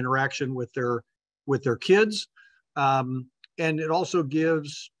for an interaction with their kids. And it also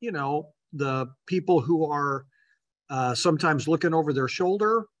gives, you know, the people who are sometimes looking over their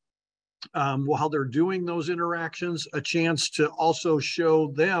shoulder while they're doing those interactions, a chance to also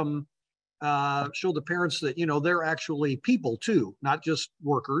show them, show the parents that, you know, they're actually people too, not just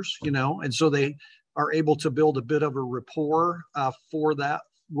workers, you know, and so they are able to build a bit of a rapport for that,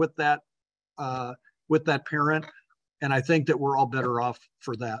 with that parent. And I think that we're all better off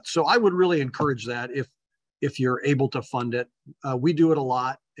for that. So I would really encourage that if you're able to fund it. We do it a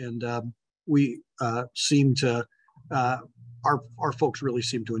lot, and we seem to, our folks really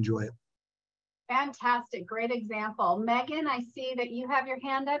seem to enjoy it. Fantastic, great example. Megan, I see that you have your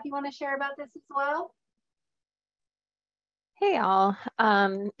hand up. You want to share about this as well? Hey all,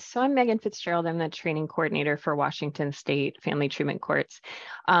 so I'm Megan Fitzgerald. I'm the training coordinator for Washington State Family Treatment Courts.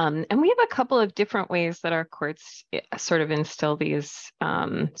 And we have a couple of different ways that our courts sort of instill these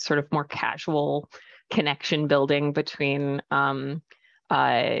sort of more casual connection building between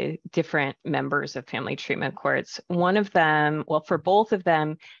different members of family treatment courts. One of them, well, for both of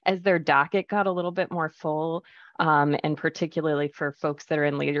them, as their docket got a little bit more full, and particularly for folks that are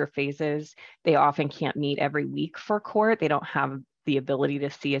in later phases, they often can't meet every week for court. They don't have the ability to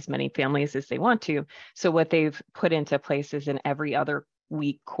see as many families as they want to. So what they've put into place is an every other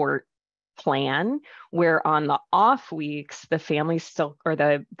week court plan, where on the off weeks, the families still, or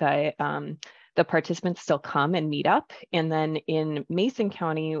the participants still come and meet up. And then in Mason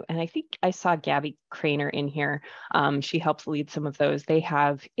County, and I think I saw Gabby Craner in here, she helps lead some of those. They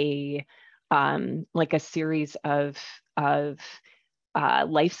have a like a series of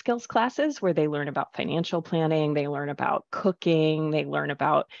life skills classes where they learn about financial planning, they learn about cooking, they learn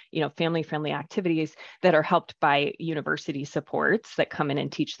about, you know, family-friendly activities that are helped by university supports that come in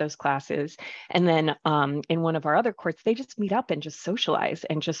and teach those classes. And then in one of our other courts, they just meet up and just socialize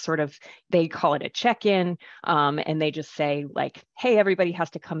and just sort of, they call it a check-in, and they just say like, hey, everybody has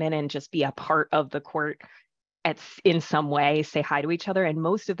to come in and just be a part of the court in some way, say hi to each other. And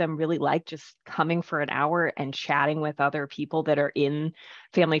most of them really like just coming for an hour and chatting with other people that are in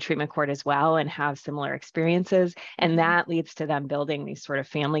family treatment court as well and have similar experiences. And that leads to them building these sort of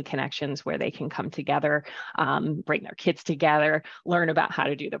family connections where they can come together, bring their kids together, learn about how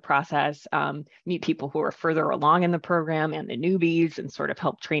to do the process, meet people who are further along in the program and the newbies, and sort of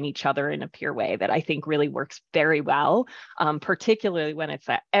help train each other in a peer way that I think really works very well, particularly when it's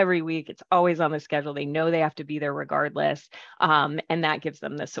every week, it's always on the schedule. They know they have to be there regardless. And that gives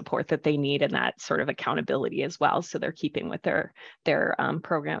them the support that they need and that sort of accountability as well. So they're keeping with their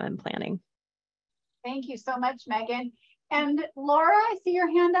program and planning. Thank you so much, Megan. And Laura, I see your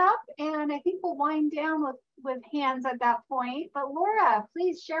hand up, and I think we'll wind down with hands at that point. But Laura,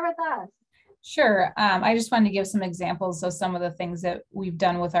 please share with us. Sure. I just wanted to give some examples of some of the things that we've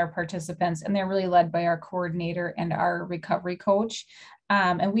done with our participants, and they're really led by our coordinator and our recovery coach.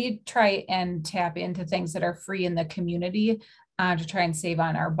 And we try and tap into things that are free in the community to try and save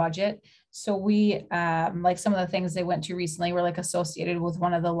on our budget. So we, like some of the things they went to recently were like associated with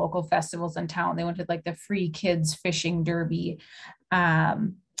one of the local festivals in town. They went to like the free kids fishing derby.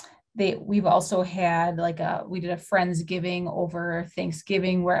 We've also had we did a Friendsgiving over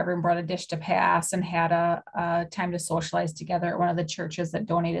Thanksgiving where everyone brought a dish to pass and had a time to socialize together at one of the churches that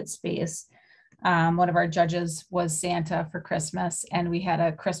donated space. One of our judges was Santa for Christmas, and we had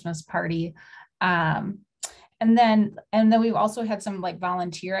a Christmas party. And then we've also had some like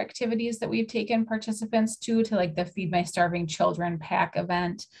volunteer activities that we've taken participants to like the Feed My Starving Children PAC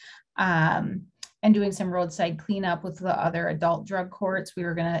event, and doing some roadside cleanup with the other adult drug courts. We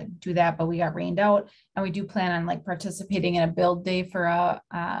were gonna do that, but we got rained out. And we do plan on like participating in a build day for a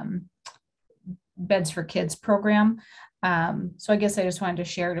Beds for Kids program. So I guess I just wanted to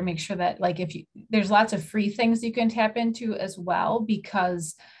share to make sure that like there's lots of free things you can tap into as well,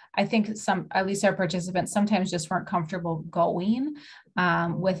 because I think at least our participants sometimes just weren't comfortable going.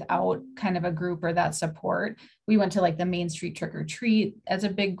 without kind of a group or that support. We went to like the Main Street Trick or Treat as a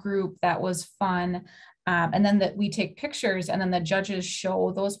big group. That was fun. And then that we take pictures and then the judges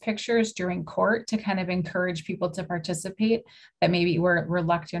show those pictures during court to kind of encourage people to participate that maybe were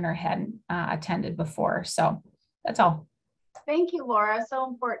reluctant or hadn't attended before. So that's all. Thank you, Laura. So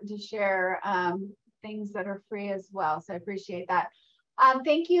important to share things that are free as well. So I appreciate that.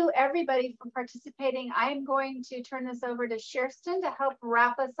 Thank you everybody for participating. I'm going to turn this over to Kirsten to help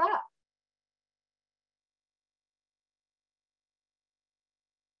wrap us up.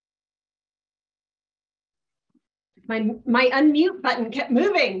 My unmute button kept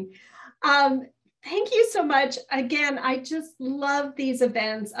moving. Thank you so much. Again, I just love these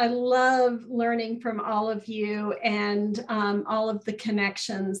events. I love learning from all of you and all of the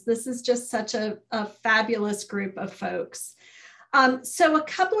connections. This is just such a fabulous group of folks. So a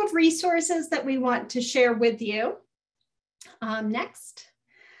couple of resources that we want to share with you. Next.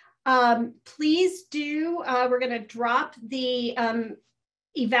 Please do, we're going to drop the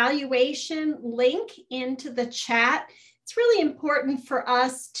evaluation link into the chat. It's really important for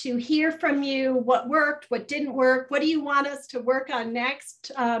us to hear from you what worked, what didn't work, what do you want us to work on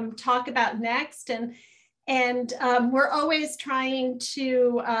next, talk about next, and we're always trying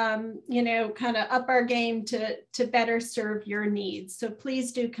to, you know, kind of up our game to better serve your needs. So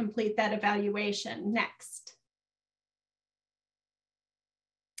please do complete that evaluation. Next.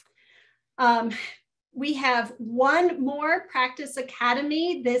 We have one more Practice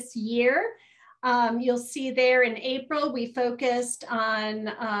Academy this year. You'll see there in April, we focused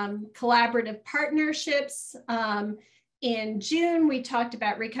on collaborative partnerships. In June, we talked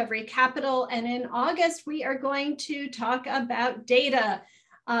about recovery capital. And in August, we are going to talk about data,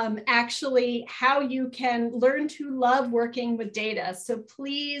 actually how you can learn to love working with data. So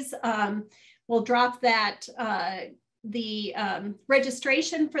please, we'll drop that the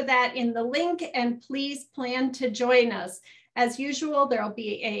registration for that in the link, and please plan to join us. As usual, there'll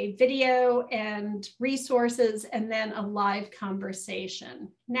be a video and resources and then a live conversation.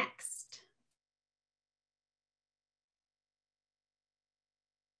 Next.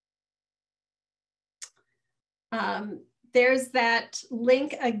 There's that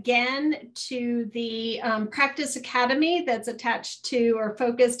link again to the Practice Academy that's attached to or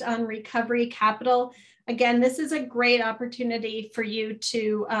focused on recovery capital. Again, this is a great opportunity for you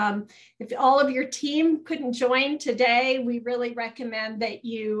to, if all of your team couldn't join today, we really recommend that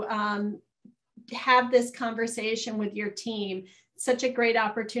you have this conversation with your team. Such a great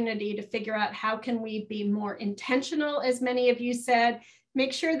opportunity to figure out how can we be more intentional, as many of you said,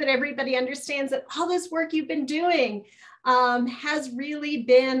 make sure that everybody understands that all this work you've been doing has really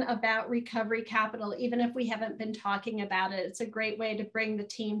been about recovery capital, even if we haven't been talking about it. It's a great way to bring the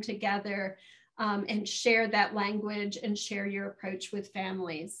team together and share that language and share your approach with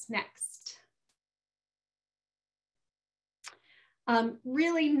families. Next.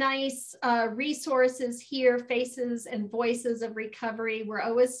 Really nice resources here, Faces and Voices of Recovery. We're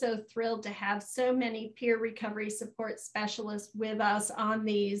always so thrilled to have so many peer recovery support specialists with us on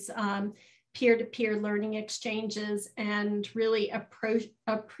these peer-to-peer learning exchanges, and really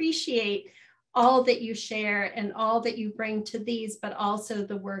appreciate all that you share and all that you bring to these, but also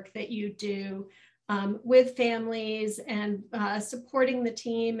the work that you do with families and supporting the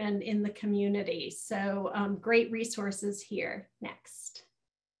team and in the community. So great resources here. Next.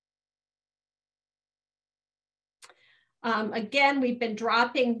 Again, we've been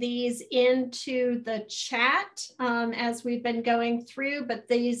dropping these into the chat as we've been going through, but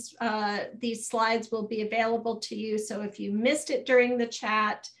these slides will be available to you. So if you missed it during the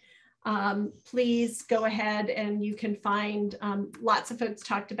chat, please go ahead and you can find lots of folks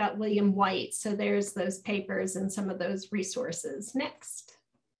talked about William White. So there's those papers and some of those resources. Next.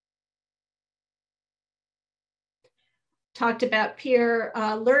 Talked about peer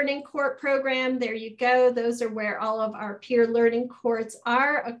learning court program. There you go. Those are where all of our peer learning courts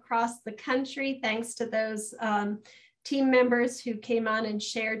are across the country. Thanks to those team members who came on and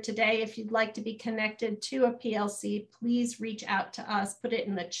shared today. If you'd like to be connected to a PLC, please reach out to us, put it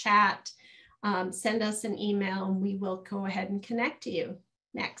in the chat, send us an email, and we will go ahead and connect to you.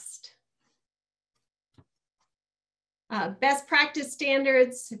 Next. Best practice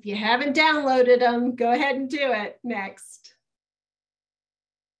standards. If you haven't downloaded them, go ahead and do it. Next.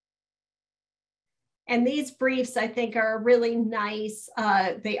 And these briefs, I think, are really nice.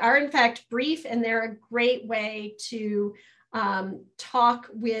 They are, in fact, brief, and they're a great way to talk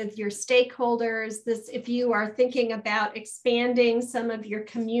with your stakeholders. If you are thinking about expanding some of your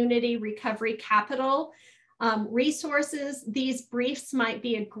community recovery capital resources, these briefs might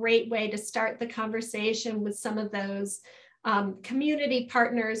be a great way to start the conversation with some of those community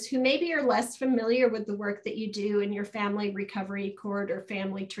partners who maybe are less familiar with the work that you do in your family recovery court or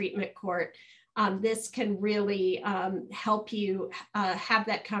family treatment court. This can really help you have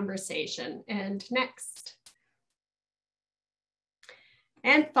that conversation. And next.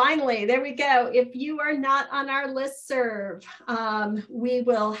 And finally, there we go. If you are not on our listserv, we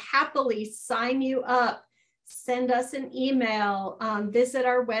will happily sign you up. Send us an email, visit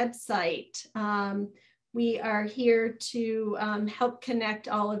our website. We are here to help connect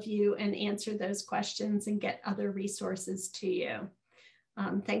all of you and answer those questions and get other resources to you.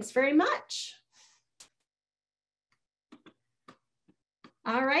 Thanks very much.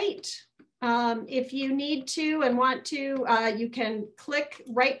 All right. If you need to and want to, you can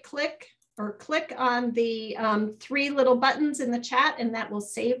right click or click on the 3 little buttons in the chat, and that will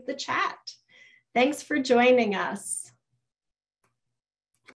save the chat. Thanks for joining us.